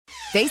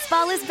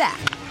Baseball is back,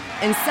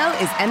 and so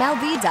is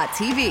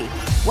MLB.tv.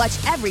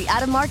 Watch every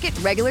out-of-market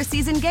regular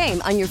season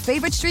game on your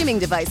favorite streaming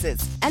devices,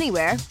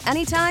 anywhere,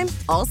 anytime,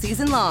 all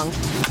season long.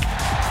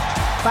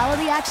 Follow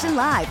the action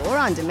live or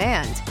on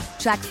demand.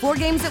 Track 4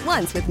 games at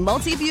once with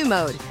multi-view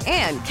mode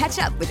and catch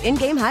up with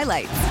in-game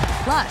highlights.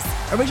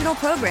 Plus, original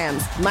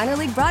programs, minor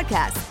league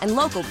broadcasts, and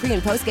local pre-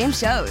 and post-game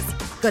shows.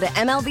 Go to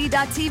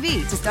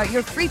MLB.tv to start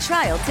your free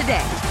trial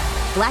today.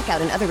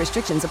 Blackout and other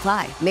restrictions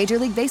apply. Major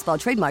League Baseball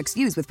trademarks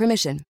used with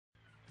permission.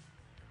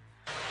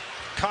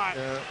 Caught.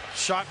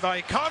 Shot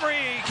by Comrie.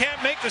 He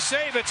can't make the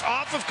save. It's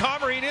off of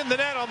Comrie and in the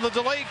net on the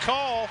delayed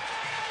call.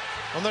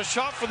 On the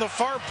shot from the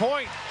far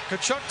point.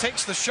 Tkachuk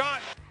takes the shot.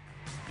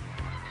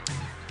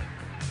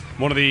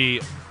 One of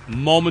the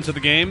moments of the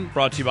game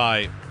brought to you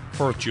by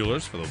Firth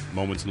Jewelers. For the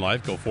moments in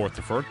life, go forth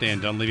to Firth. Dan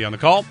Dunleavy on the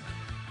call.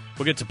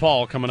 We'll get to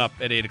Paul coming up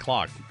at 8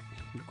 o'clock.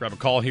 Grab a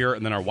call here,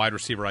 and then our wide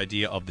receiver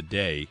idea of the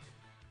day.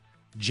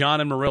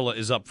 John and Marilla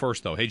is up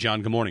first, though. Hey,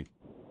 John, good morning.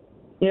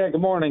 Yeah,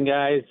 good morning,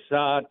 guys.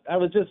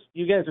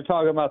 You guys are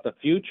talking about the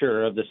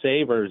future of the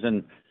Sabres,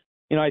 and,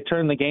 I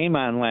turned the game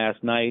on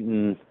last night,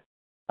 and,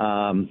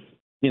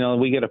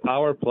 we get a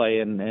power play,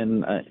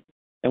 and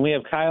we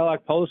have Kyle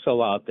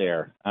Okposo out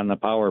there on the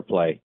power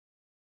play.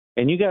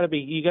 And you gotta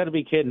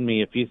be kidding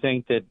me if you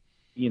think that,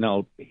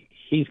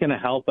 he's going to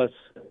help us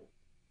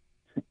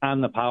on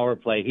the power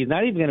play. He's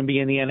not even going to be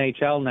in the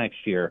NHL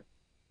next year.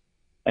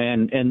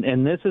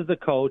 And this is the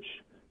coach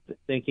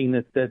thinking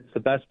that that's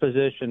the best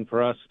position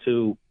for us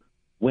to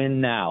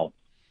win now.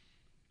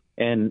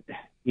 And,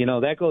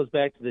 that goes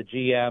back to the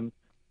GM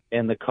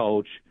and the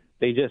coach.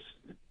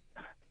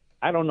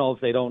 I don't know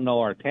if they don't know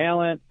our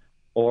talent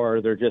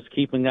or they're just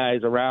keeping guys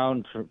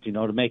around,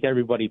 to make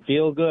everybody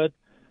feel good.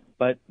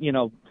 But,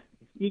 you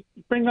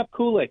bring up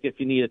Kulik if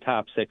you need a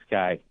top 6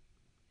 guy.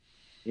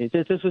 This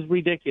is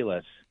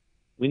ridiculous.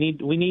 We need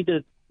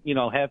to,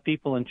 have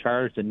people in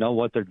charge that know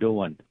what they're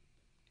doing.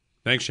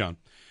 Thanks, Sean.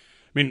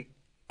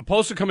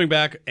 Oposo coming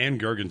back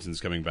and Gergensen's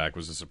coming back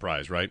was a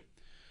surprise, right?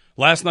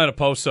 Last night,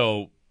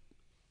 Oposo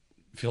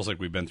feels like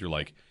we've been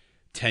through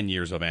 10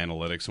 years of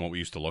analytics and what we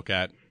used to look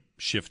at,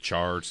 shift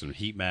charts and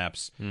heat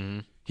maps. Mm-hmm.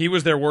 He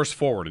was their worst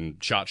forward in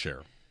shot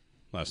share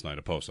last night,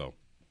 Oposo.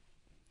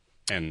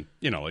 And,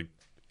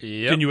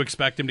 Can you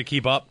expect him to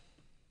keep up?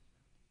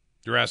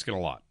 You're asking a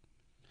lot.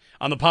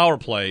 On the power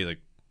play, they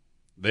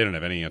didn't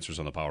have any answers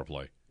on the power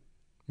play.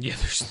 Yeah,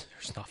 there's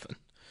nothing.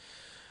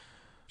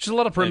 Just a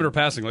lot of perimeter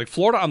passing.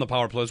 Florida on the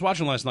power play. I was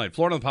watching last night.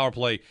 Florida on the power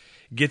play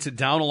gets it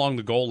down along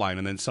the goal line,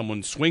 and then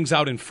someone swings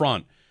out in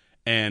front.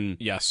 And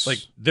yes,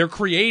 they're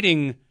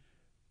creating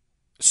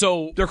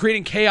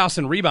chaos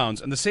and rebounds,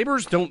 and the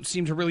Sabres don't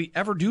seem to really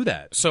ever do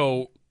that.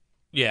 So,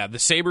 yeah, the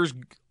Sabres,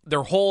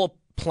 their whole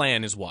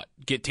plan is what?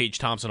 Get Tage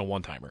Thompson a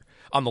one-timer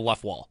on the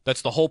left wall.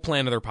 That's the whole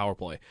plan of their power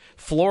play.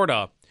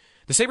 Florida,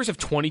 the Sabres have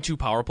 22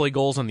 power play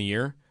goals on the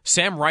year.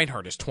 Sam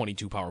Reinhart has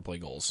 22 power play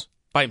goals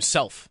by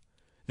himself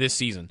this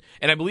season.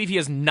 And I believe he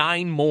has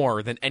 9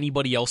 more than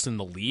anybody else in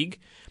the league.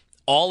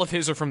 All of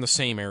his are from the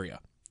same area.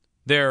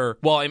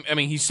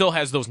 He still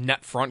has those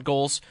net front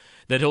goals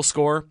that he'll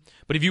score.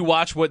 But if you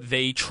watch what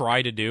they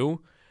try to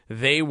do,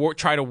 they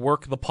try to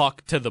work the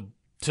puck to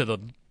the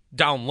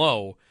down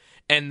low,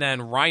 and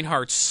then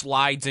Reinhart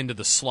slides into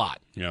the slot.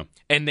 Yeah.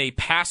 And they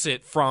pass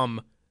it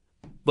from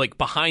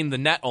behind the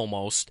net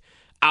almost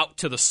out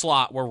to the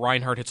slot where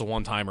Reinhart hits a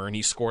one-timer, and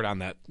he scored on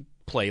that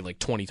play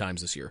 20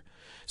 times this year.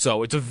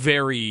 So it's a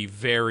very,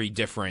 very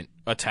different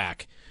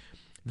attack.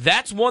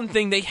 That's one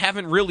thing they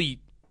haven't really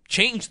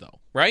changed, though,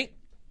 right?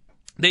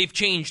 They've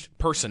changed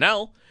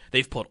personnel.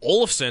 They've put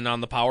Olofsson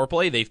on the power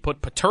play. They've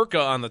put Peterka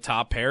on the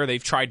top pair.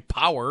 They've tried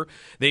Power.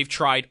 They've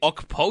tried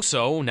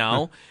Okposo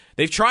now.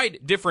 They've tried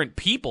different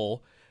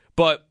people,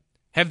 but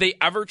have they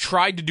ever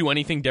tried to do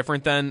anything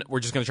different than we're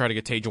just going to try to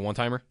get Tage a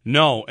one-timer?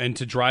 No, and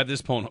to drive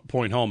this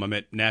point home, I'm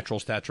at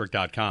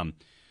naturalstattrick.com.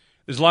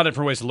 There's a lot of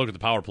different ways to look at the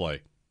power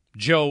play.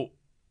 Joe,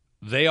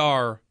 they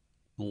are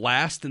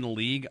last in the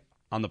league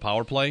on the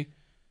power play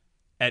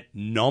at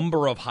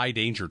number of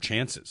high-danger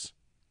chances.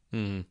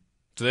 Mm-hmm.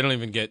 So they don't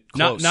even get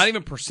close. Not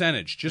even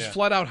percentage. Just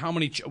flat out how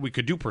many we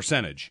could do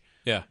percentage.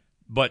 Yeah.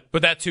 But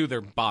that too,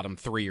 they're bottom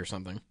 3 or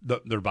something.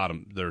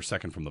 They're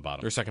second from the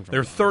bottom.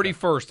 They're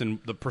 31st in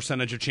the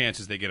percentage of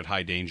chances they get at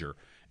high danger.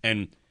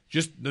 And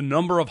just the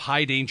number of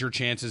high danger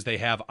chances they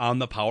have on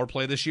the power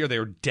play this year, they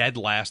are dead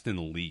last in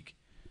the league.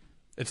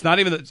 It's not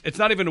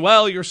even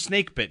you're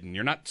snake bitten.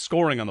 You're not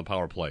scoring on the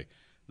power play.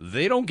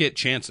 They don't get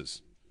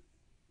chances.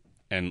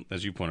 And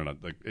as you pointed out,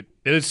 it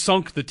has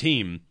sunk the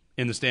team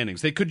in the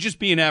standings. They could just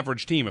be an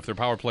average team if their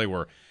power play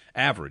were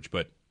average,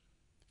 but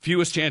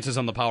fewest chances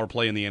on the power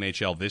play in the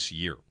NHL this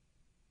year.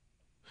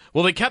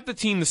 Well, they kept the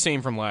team the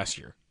same from last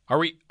year. Are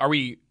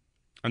we?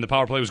 And the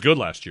power play was good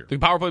last year. The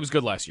power play was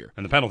good last year.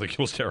 And the penalty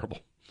kill was terrible.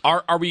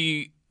 Are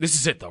we? This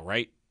is it, though,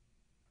 right?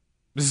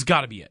 This has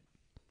got to be it.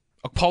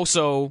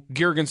 Okposo,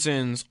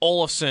 Girgensons,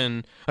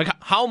 Olofsson.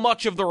 How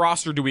much of the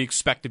roster do we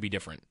expect to be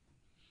different?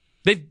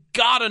 They've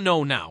got to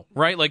know now,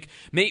 right?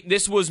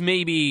 This was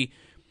maybe,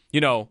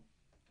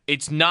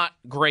 It's not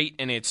great,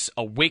 and it's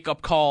a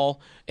wake-up call,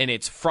 and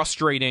it's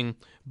frustrating,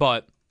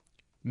 but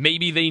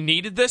maybe they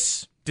needed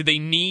this. Did they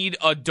need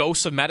a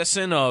dose of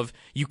medicine of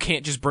you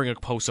can't just bring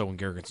Okposo and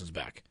Girgensons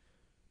back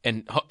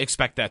and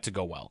expect that to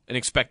go well and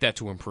expect that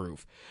to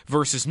improve?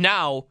 Versus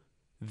now,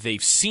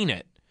 they've seen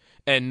it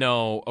and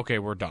know, okay,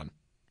 we're done.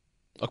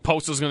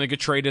 Okposo's going to get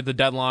traded at the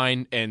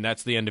deadline, and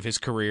that's the end of his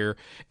career.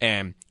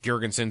 And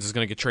Girgensons is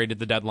going to get traded at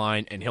the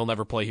deadline, and he'll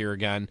never play here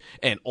again.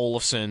 And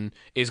Olofsson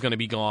is going to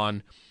be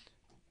gone.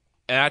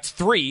 And that's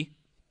 3.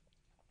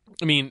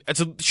 I mean,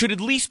 should at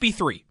least be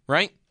 3,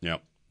 right?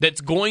 Yep. That's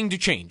going to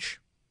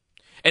change.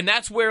 And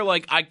that's where,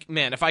 like,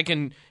 if I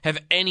can have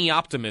any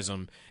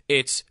optimism,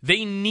 it's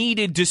they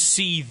needed to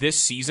see this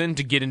season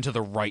to get into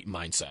the right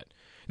mindset.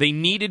 They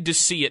needed to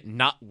see it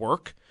not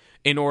work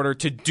in order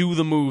to do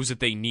the moves that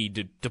they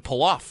need to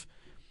pull off.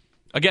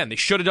 Again, they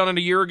should have done it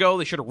a year ago.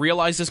 They should have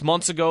realized this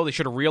months ago. They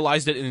should have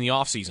realized it in the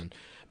offseason.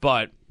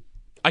 But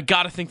I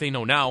got to think they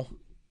know now.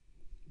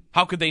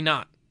 How could they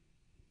not?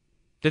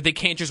 That they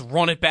can't just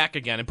run it back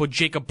again and put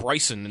Jacob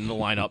Bryson in the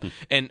lineup.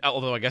 And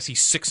although I guess he was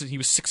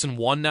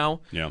 6-1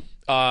 now. Yeah.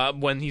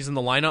 When he's in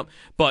the lineup,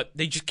 but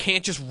they just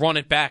can't just run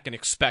it back and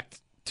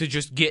expect to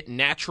just get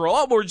natural.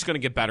 Oh, we're just going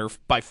to get better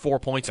by 4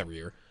 points every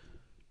year.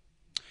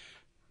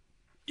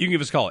 You can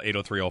give us a call at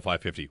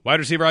 803-0550. Wide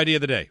receiver idea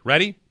of the day.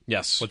 Ready?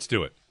 Yes. Let's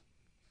do it.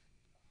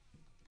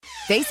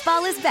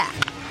 Baseball is back,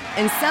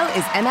 and so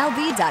is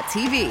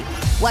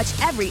MLB.tv. Watch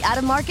every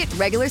out-of-market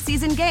regular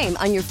season game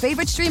on your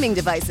favorite streaming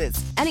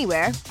devices,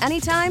 anywhere,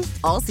 anytime,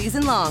 all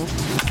season long.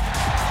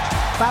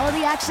 Follow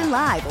the action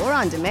live or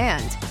on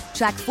demand.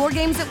 Track 4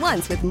 games at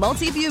once with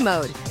multi-view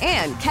mode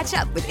and catch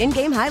up with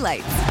in-game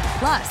highlights.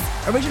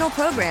 Plus, original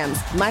programs,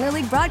 minor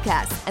league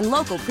broadcasts, and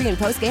local pre- and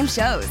post-game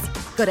shows.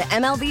 Go to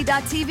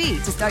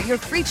MLB.tv to start your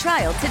free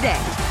trial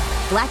today.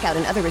 Blackout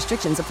and other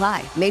restrictions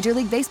apply. Major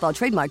League Baseball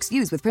trademarks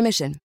used with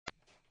permission.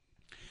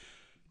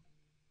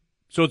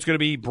 So it's going to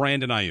be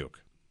Brandon Aiyuk.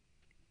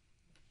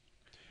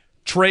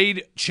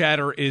 Trade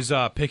chatter is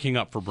picking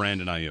up for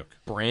Brandon Aiyuk.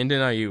 Brandon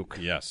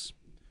Aiyuk. Yes.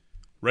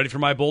 Ready for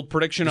my bold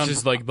prediction? This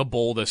is like the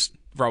boldest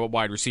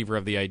wide receiver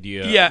of the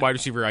idea. Yeah. Wide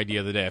receiver idea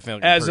of the day. I feel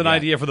like as an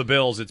idea for the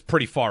Bills, it's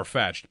pretty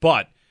far-fetched.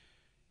 But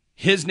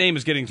his name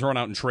is getting thrown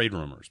out in trade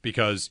rumors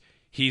because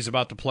he's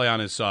about to play on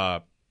his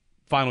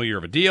final year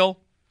of a deal,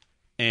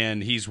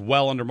 and he's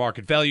well under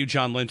market value.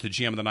 John Lynch, the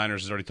GM of the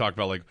Niners, has already talked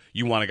about, like,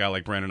 you want a guy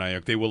like Brandon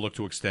Aiyuk. They will look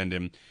to extend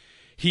him.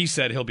 He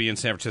said he'll be in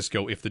San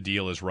Francisco if the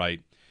deal is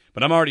right.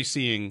 But I'm already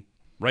seeing,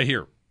 right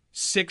here,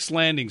 6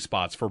 landing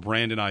spots for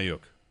Brandon Aiyuk.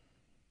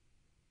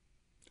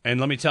 And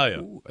let me tell you.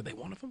 Ooh, are they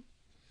one of them?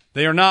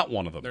 They are not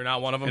one of them. They're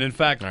not one of them? And in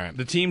fact, right.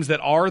 The teams that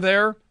are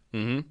there,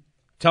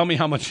 tell me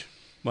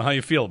how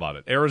you feel about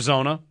it.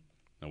 Arizona,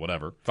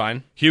 whatever.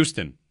 Fine.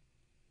 Houston.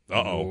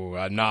 Uh-oh. Ooh,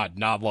 I'm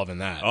not loving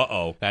that.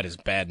 Uh-oh. That is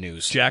bad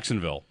news.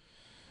 Jacksonville.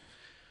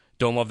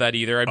 Don't love that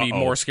either. I'd be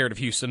more scared of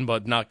Houston,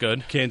 but not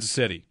good. Kansas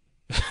City.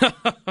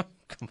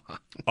 Come on.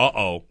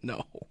 Uh-oh.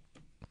 No.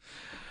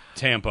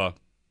 Tampa.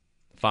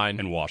 Fine.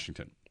 And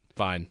Washington.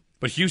 Fine.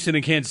 But Houston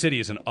and Kansas City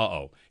is an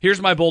uh-oh.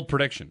 Here's my bold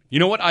prediction. You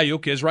know what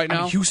Aiyuk is right now?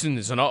 I mean, Houston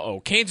is an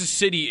uh-oh. Kansas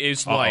City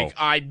is like,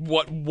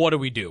 what do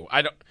we do?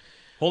 I don't.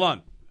 Hold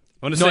on.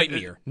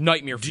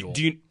 Nightmare fuel.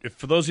 Do you,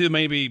 for those of you that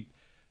maybe,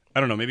 I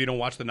don't know, maybe you don't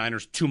watch the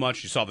Niners too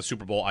much. You saw the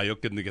Super Bowl.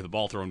 Aiyuk didn't get the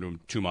ball thrown to him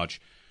too much.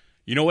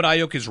 You know what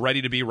Aiyuk is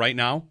ready to be right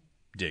now?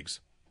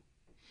 Diggs.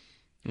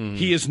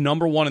 He is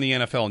number 1 in the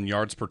NFL in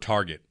yards per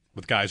target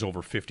with guys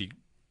over 50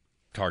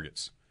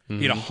 targets.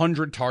 He had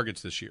 100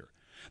 targets this year.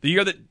 The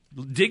year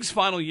that Diggs'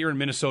 final year in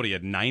Minnesota, he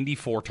had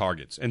 94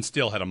 targets and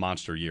still had a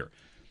monster year.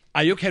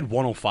 Aiyuk had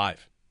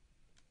 105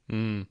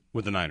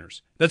 with the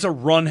Niners. That's a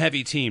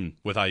run-heavy team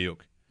with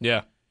Aiyuk.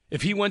 Yeah.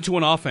 If he went to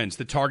an offense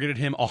that targeted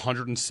him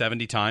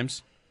 170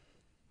 times,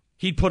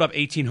 he'd put up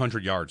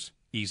 1,800 yards.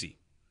 Easy.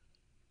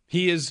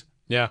 He is,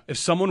 if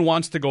someone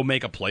wants to go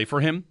make a play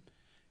for him,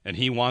 and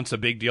he wants a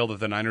big deal that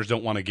the Niners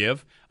don't want to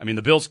give, I mean,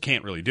 the Bills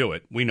can't really do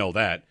it. We know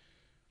that.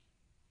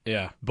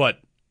 Yeah. But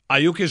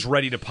Aiyuk is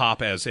ready to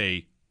pop as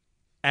a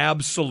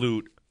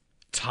absolute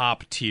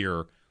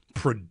top-tier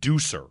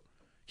producer.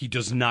 He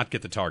does not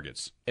get the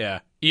targets.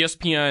 Yeah.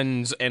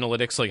 ESPN's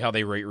analytics, like how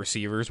they rate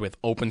receivers with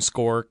open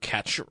score,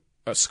 catch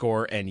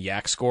score, and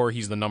yak score, he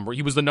was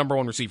the number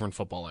 1 receiver in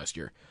football last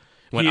year.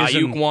 When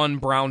Aiyuk 1,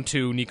 Brown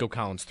 2, Nico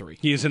Collins 3.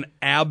 He is an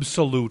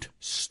absolute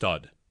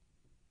stud.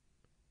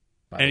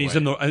 And he's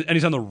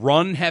on the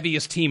run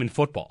heaviest team in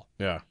football.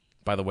 Yeah.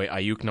 By the way,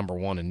 Aiyuk number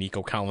 1 and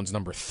Nico Collins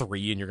number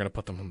 3, and you're going to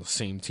put them on the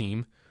same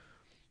team.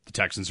 The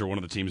Texans are one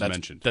of the teams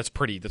mentioned. That's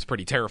pretty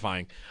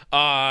terrifying.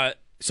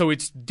 So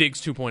it's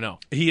Diggs 2.0.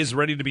 He is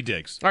ready to be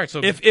Diggs. All right.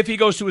 So if he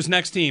goes to his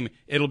next team,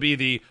 it'll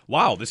be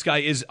wow, this guy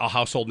is a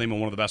household name and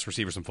one of the best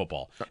receivers in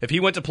football. If he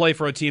went to play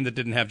for a team that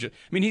didn't have,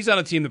 he's on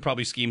a team that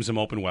probably schemes him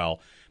open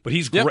well, but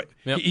he's great.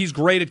 Yep. He's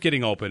great at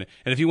getting open.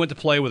 And if he went to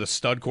play with a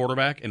stud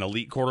quarterback, an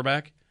elite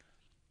quarterback.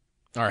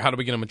 All right, how do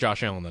we get him with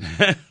Josh Allen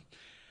then?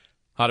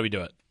 How do we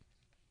do it?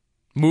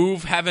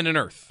 Move heaven and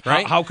earth,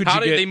 right? How could you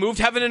get... They moved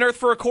heaven and earth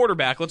for a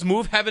quarterback. Let's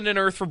move heaven and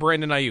earth for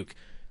Brandon Aiyuk.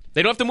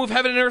 They don't have to move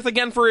heaven and earth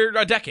again for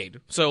a decade.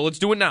 So let's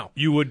do it now.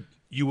 You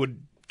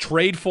would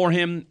trade for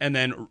him and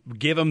then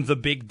give him the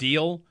big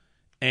deal,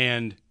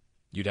 and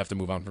you'd have to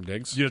move on from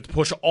Diggs. You'd have to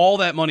push all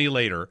that money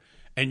later,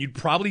 and you'd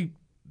probably,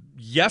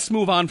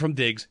 move on from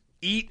Diggs,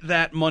 eat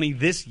that money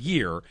this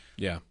year,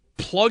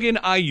 plug in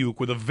Aiyuk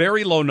with a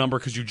very low number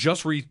because you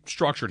just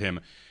restructured him,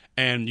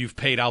 and you've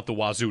paid out the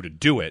wazoo to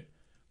do it.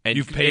 And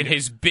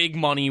his big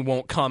money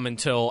won't come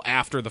until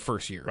after the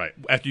first year. Right,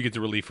 after you get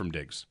the relief from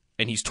Diggs.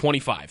 And he's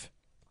 25.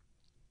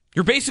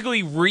 You're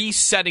basically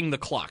resetting the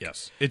clock.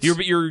 Yes.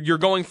 You're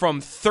going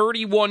from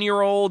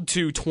 31-year-old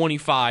to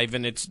 25,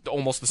 and it's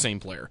almost the same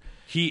player.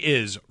 He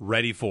is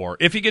ready for,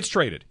 if he gets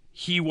traded,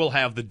 he will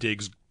have the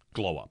Diggs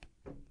glow up.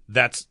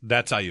 That's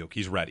Aiyuk.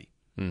 He's ready.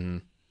 Mm-hmm.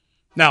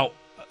 Now,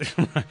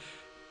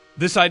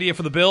 this idea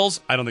for the Bills,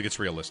 I don't think it's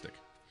realistic.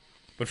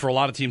 But for a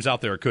lot of teams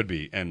out there, it could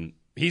be. And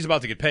he's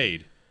about to get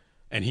paid,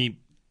 and he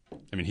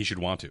should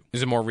want to.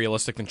 Is it more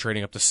realistic than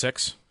trading up to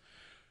 6?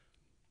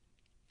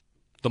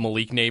 The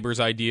Malik Neighbors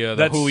idea,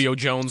 the Julio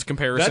Jones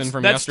comparison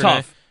from yesterday?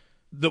 That's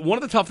tough. One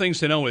of the tough things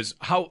to know is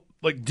how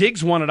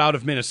Diggs wanted out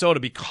of Minnesota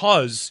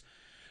because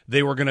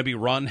they were going to be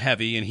run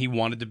heavy, and he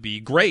wanted to be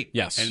great.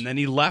 Yes. And then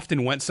he left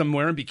and went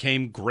somewhere and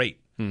became great.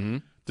 Mm-hmm.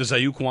 Does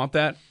Aiyuk want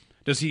that?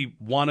 Does he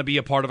want to be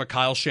a part of a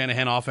Kyle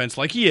Shanahan offense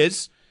like he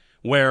is,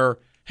 where,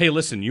 hey,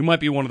 listen, you might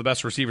be one of the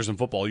best receivers in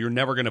football. You're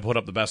never going to put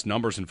up the best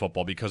numbers in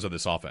football because of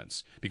this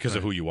offense, because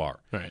of who you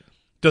are. Right.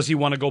 Does he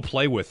want to go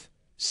play with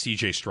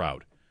C.J.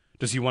 Stroud?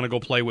 Does he want to go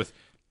play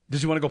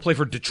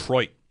for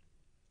Detroit?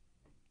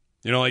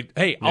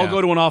 I'll go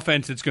to an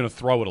offense that's going to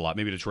throw it a lot.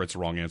 Maybe Detroit's the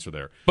wrong answer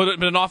there.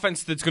 But an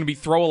offense that's going to be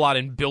throw a lot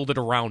and build it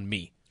around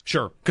me.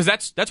 Sure. Because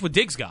that's what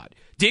Diggs got.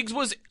 Diggs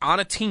was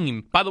on a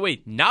team, by the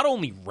way, not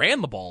only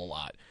ran the ball a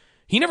lot,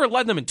 he never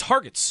led them in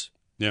targets.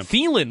 Yeah.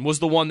 Thielen was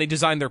the one they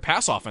designed their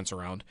pass offense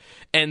around.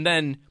 And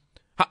then,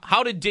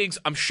 how did Diggs,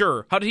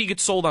 how did he get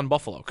sold on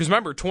Buffalo? Because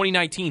remember,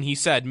 2019, he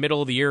said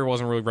middle of the year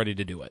wasn't really ready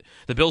to do it.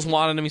 The Bills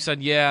wanted him. He said,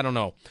 I don't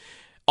know.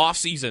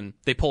 Off-season,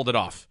 they pulled it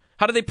off.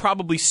 How did they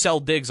probably sell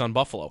Diggs on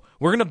Buffalo?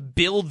 We're going to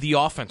build the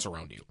offense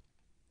around you.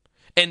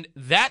 And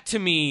that, to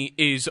me,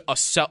 is a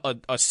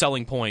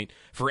selling point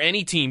for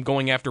any team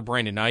going after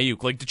Brandon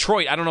Aiyuk. Like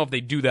Detroit, I don't know if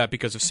they do that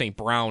because of St.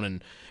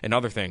 Brown and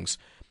other things.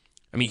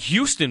 I mean,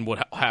 Houston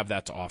would have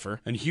that to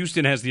offer. And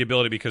Houston has the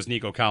ability because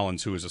Nico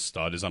Collins, who is a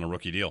stud, is on a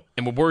rookie deal.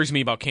 And what worries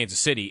me about Kansas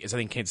City is I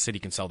think Kansas City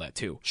can sell that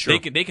too. Sure.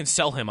 They can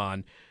sell him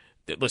on,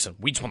 listen,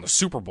 we just won the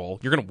Super Bowl.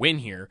 You're going to win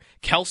here.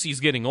 Kelsey's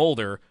getting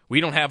older.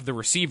 We don't have the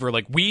receiver.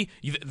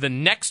 The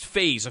next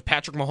phase of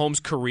Patrick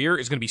Mahomes' career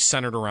is going to be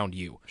centered around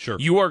you. Sure.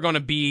 You're going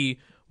to be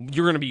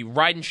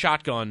riding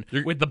shotgun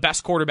with the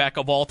best quarterback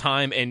of all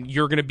time, and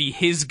you're going to be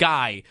his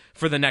guy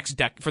for the next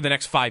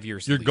 5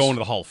 years. You're going to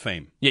the Hall of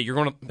Fame. Yeah, you're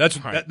going to.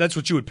 That's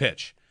what you would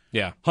pitch.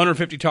 Yeah,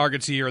 150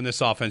 targets a year in this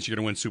offense. You're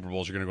going to win Super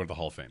Bowls. You're going to go to the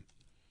Hall of Fame.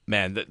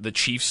 Man, the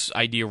Chiefs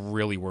idea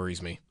really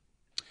worries me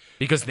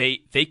because they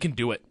can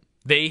do it.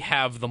 They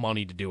have the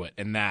money to do it,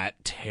 and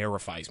that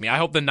terrifies me. I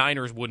hope the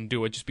Niners wouldn't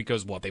do it just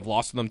because they've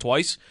lost to them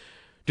twice.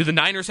 Do the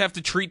Niners have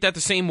to treat that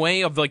the same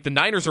way? Of the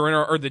Niners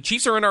are the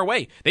Chiefs are in our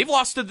way. They've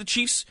lost to the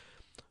Chiefs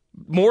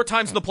more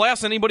times in the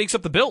playoffs than anybody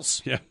except the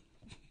Bills. Yeah,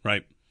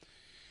 right.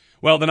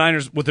 Well, the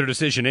Niners, what their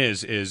decision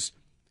is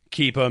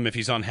keep him. If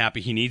he's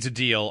unhappy, he needs a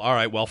deal. All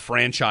right, well,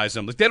 franchise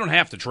him. They don't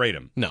have to trade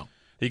him. No.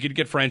 He could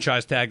get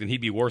franchise tagged and he'd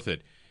be worth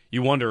it.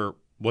 You wonder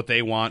what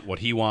they want, what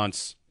he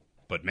wants.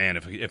 But man,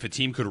 if a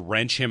team could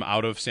wrench him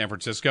out of San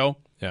Francisco,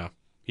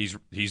 he's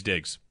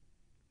Diggs.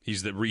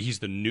 He's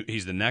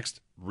the next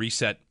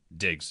reset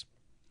Diggs.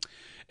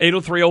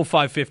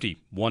 803-0550,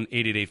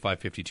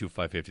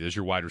 1-888-550-2550. There's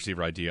your wide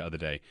receiver idea of the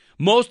day.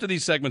 Most of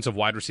these segments of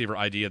wide receiver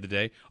idea of the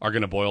day are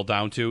going to boil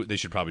down to they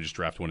should probably just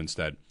draft one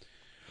instead.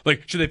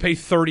 Should they pay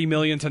 $30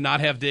 million to not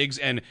have Diggs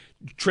and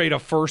trade a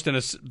first and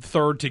a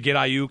third to get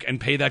Aiyuk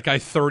and pay that guy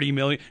 $30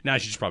 million? Nah, you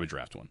should just probably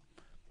draft one.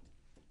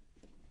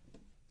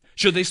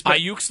 Should they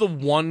Aiyuk's the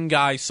one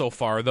guy so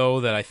far, though,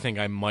 that I think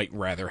I might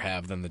rather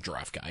have than the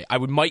draft guy. I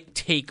might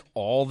take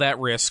all that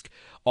risk,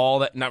 all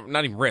that, not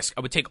even risk,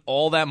 I would take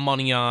all that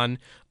money on,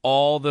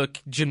 all the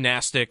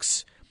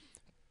gymnastics,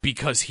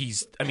 because we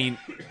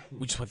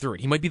just went through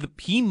it. He might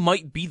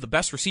be the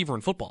best receiver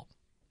in football.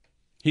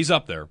 He's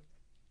up there.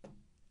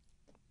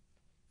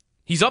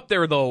 He's up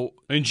there, though.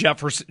 I mean,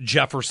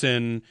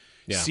 Jefferson,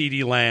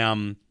 CeeDee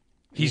Lamb.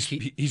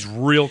 He's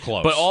real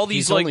close. But all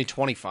these he's only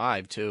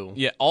 25 too.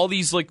 Yeah, all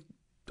these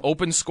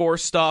open score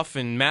stuff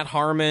and Matt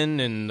Harmon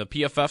and the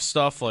PFF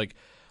stuff,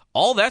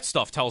 all that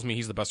stuff tells me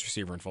he's the best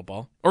receiver in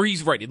football. Or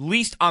he's right, at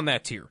least on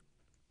that tier.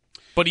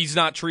 But he's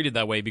not treated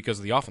that way because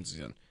of the offense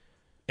he's in.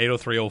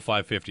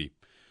 803-0550.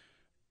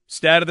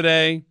 Stat of the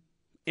day,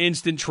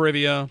 instant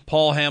trivia,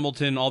 Paul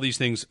Hamilton, all these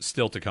things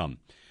still to come.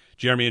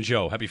 Jeremy and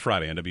Joe, happy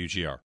Friday on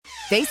WGR.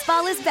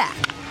 Baseball is back,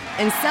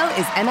 and so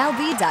is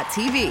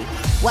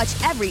MLB.tv.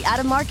 Watch every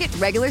out-of-market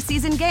regular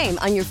season game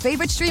on your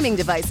favorite streaming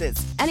devices,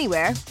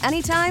 anywhere,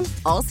 anytime,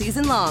 all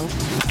season long.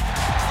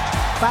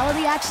 Follow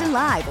the action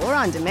live or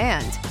on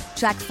demand.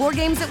 Track 4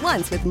 games at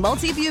once with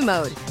multi-view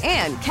mode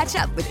and catch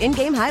up with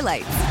in-game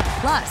highlights.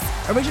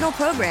 Plus, original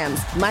programs,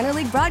 minor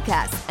league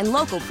broadcasts, and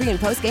local pre- and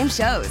post-game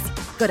shows.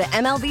 Go to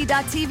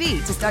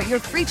MLB.tv to start your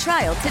free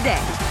trial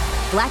today.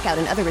 Blackout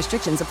and other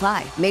restrictions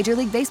apply. Major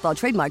League Baseball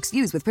trademarks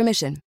used with permission.